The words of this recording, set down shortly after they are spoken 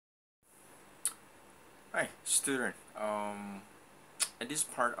Hi, student. In this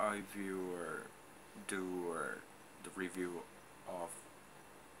part, I will do the review of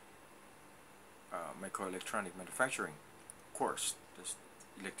microelectronic manufacturing course, this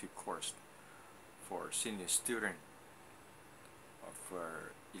elective course for senior student of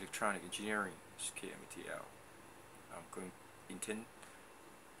electronic engineering, KMTL. I'm going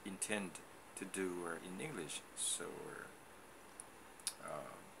intend to do in English, so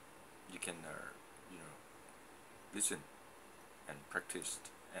you can listen and practice,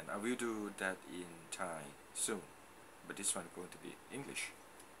 and I will do that in Thai soon, but this one is going to be English.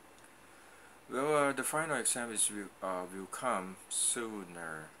 Well, the final exam will come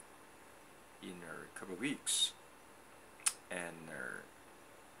sooner in a couple of weeks, and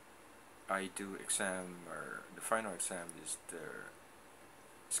I do exam, the final exam is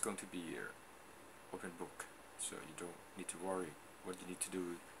it's going to be open book, so you don't need to worry. What you need to do,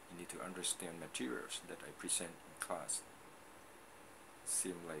 you need to understand materials that I present in class.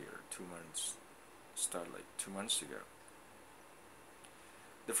 Seem like 2 months, start like 2 months ago.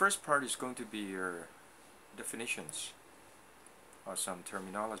 The first part is going to be your definitions or some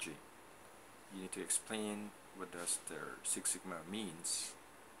terminology. You need to explain what does the Six Sigma means,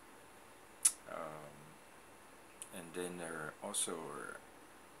 and then there are also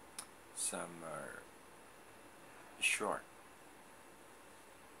some short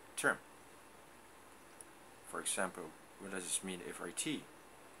term. For example, what does this mean FIT?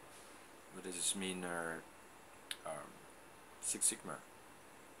 What does this mean Six Sigma?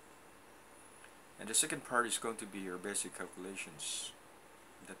 And the second part is going to be your basic calculations.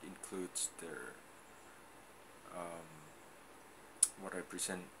 That includes what I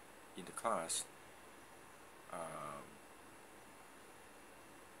present in the class.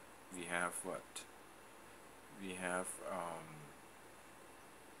 We have what? We have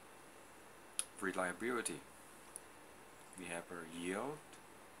reliability. We have our yield,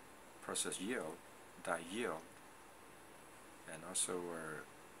 process yield, die yield, and also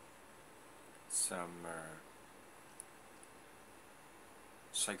some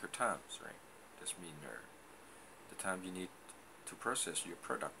cycle times, right? That means the time you need to process your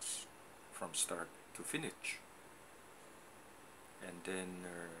products from start to finish. And then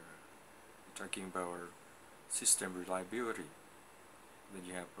we're talking about system reliability. When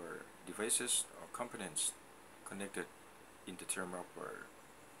you have devices or components connected in the term of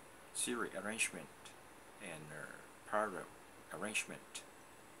series arrangement and parallel arrangement.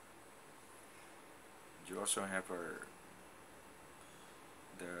 You also have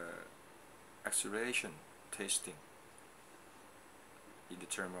the acceleration testing in the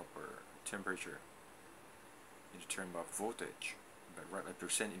term of temperature, in the term of voltage. But what I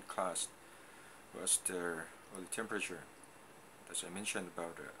present in class was the temperature. As I mentioned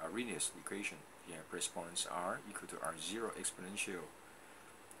about the Arrhenius equation, you have response R equal to R0 exponential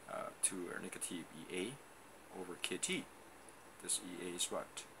to negative EA over KT. This EA is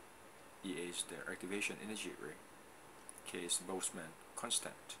what? EA is the activation energy, right? K is the Boltzmann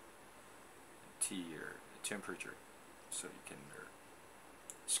constant, and T the temperature. So you can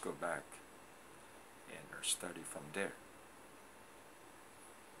just go back and study from there.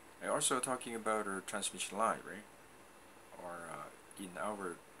 I also talking about our transmission line, right? Or in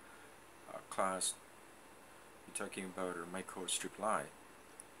our class, we're talking about our micro strip line,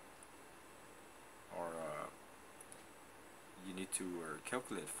 or you need to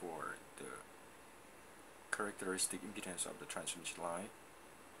calculate for the characteristic impedance of the transmission line.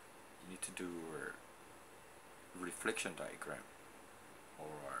 You need to do a reflection diagram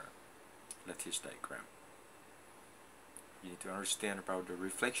or lattice diagram. You need to understand about the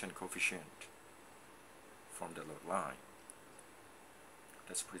reflection coefficient from the load line.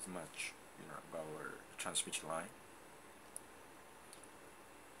 That's pretty much about our transmission line.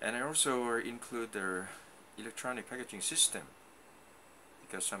 And I also include the electronic packaging system,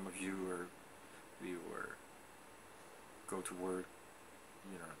 because some of you will go to work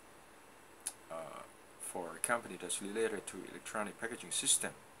for a company that's related to electronic packaging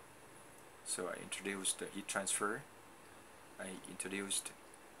system. So I introduced the heat transfer. I introduced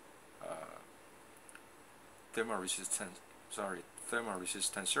thermal resistance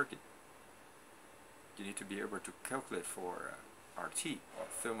circuit. You need to be able to calculate for RT, or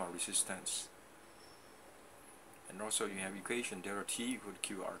thermal resistance. And also you have equation delta T equal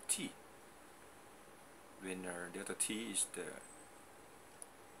to QRT, when delta T is the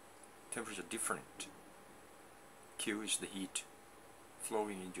temperature different, Q is the heat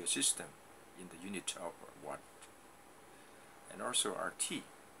flowing into your system in the unit of watt, and also RT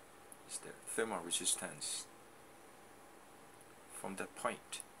is the thermal resistance. From that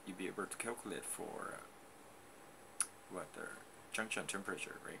point, you'll be able to calculate for what junction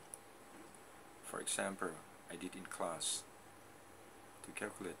temperature, right? For example, I did in class to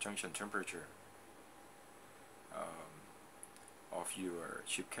calculate junction temperature of your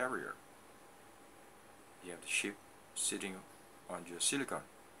chip carrier. You have the chip sitting on your silicon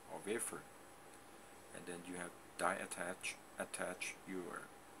or wafer, and then you have die attach your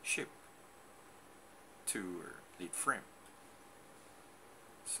chip to your lead frame.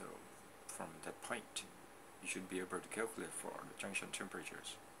 So from that point, you should be able to calculate for the junction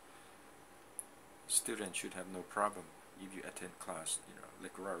temperatures. Students should have no problem if you attend class,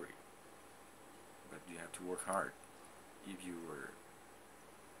 regularly, but you have to work hard if you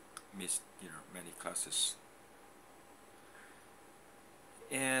missed, many classes.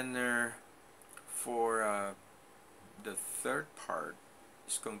 And for the third part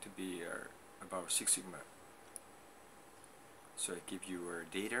is going to be about Six Sigma. So I give you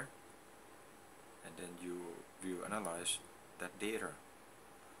data, and then you will analyze that data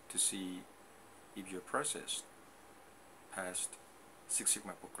to see if your process passed Six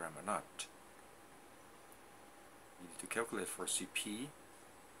Sigma program or not. You need to calculate for CP,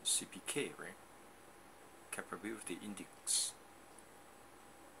 CPK, right? Capability index.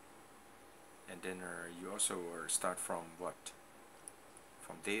 And then you also start from what?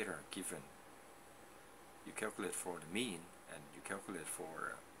 From data given. You calculate for the mean, and you calculate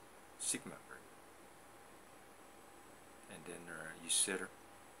for sigma, right? And then you set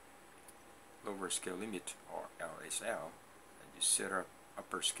lower scale limit, or LSL, and you set up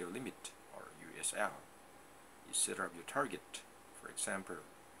upper scale limit, or USL. You set up your target, for example,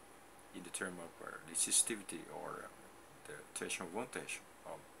 in the term of resistivity or the threshold voltage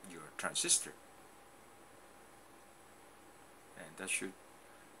of your transistor. And that should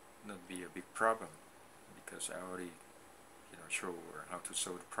not be a big problem, because I already show how to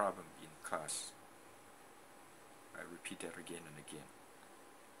solve the problem in class. I repeat that again and again.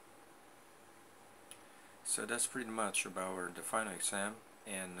 So that's pretty much about the final exam.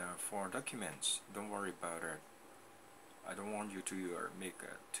 And for documents, don't worry about it. I don't want you to make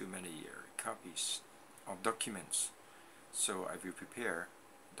too many copies of documents. So I will prepare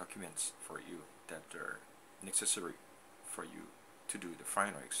documents for you that are necessary for you to do the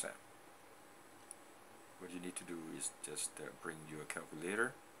final exam. What you need to do is just bring your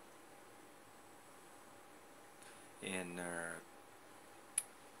calculator, and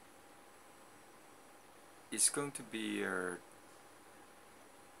it's going to be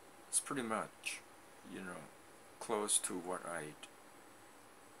it's pretty much close to what I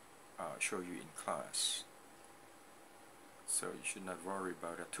show you in class, so you should not worry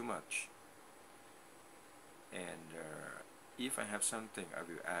about it too much. And if I have something, I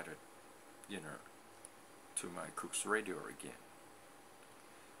will add it to my Cook's radio again.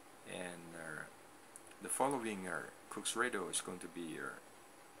 And the following Cook's radio is going to be a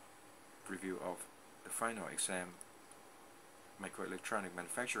review of the final exam, microelectronic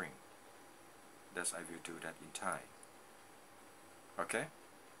manufacturing. Thus I will do that in time. Okay,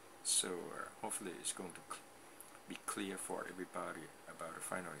 so hopefully it's going to be clear for everybody about the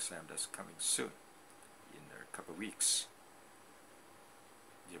final exam that's coming soon in a couple of weeks.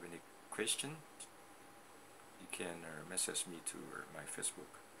 Do you have any question? You can message me to my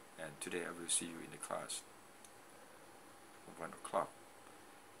Facebook, and today I will see you in the class at 1 o'clock.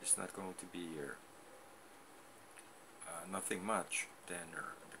 It's not going to be nothing much than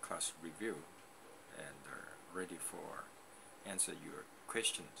the class review, and ready for answer your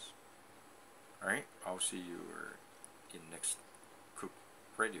questions. Alright, I'll see you in next Cook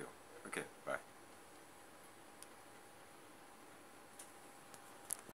Radio. Okay, bye.